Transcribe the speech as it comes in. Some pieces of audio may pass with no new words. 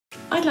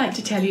I'd like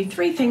to tell you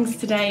 3 things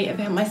today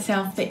about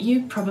myself that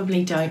you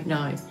probably don't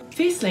know.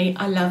 Firstly,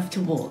 I love to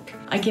walk.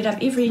 I get up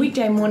every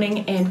weekday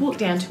morning and walk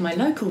down to my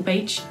local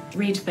beach,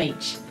 Red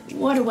Beach.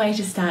 What a way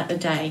to start the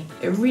day.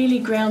 It really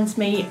grounds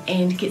me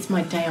and gets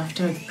my day off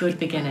to a good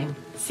beginning.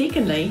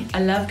 Secondly,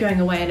 I love going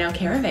away in our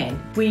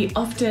caravan. We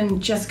often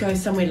just go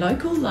somewhere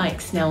local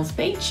like Snells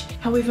Beach.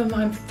 However,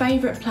 my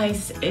favourite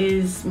place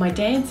is my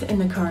dad's in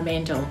the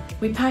Coromandel.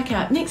 We park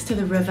out next to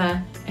the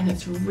river and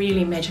it's a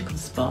really magical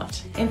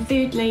spot. And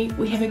thirdly,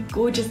 we have a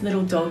gorgeous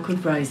little dog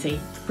called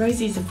Rosie.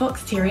 Rosie's a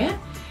fox terrier.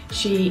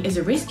 She is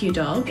a rescue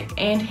dog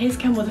and has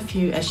come with a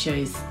few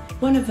issues.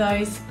 One of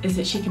those is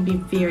that she can be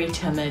very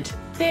timid.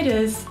 That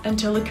is,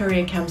 until the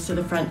courier comes to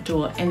the front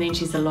door and then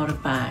she's a lot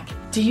of bark.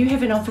 Do you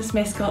have an office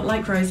mascot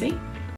like Rosie?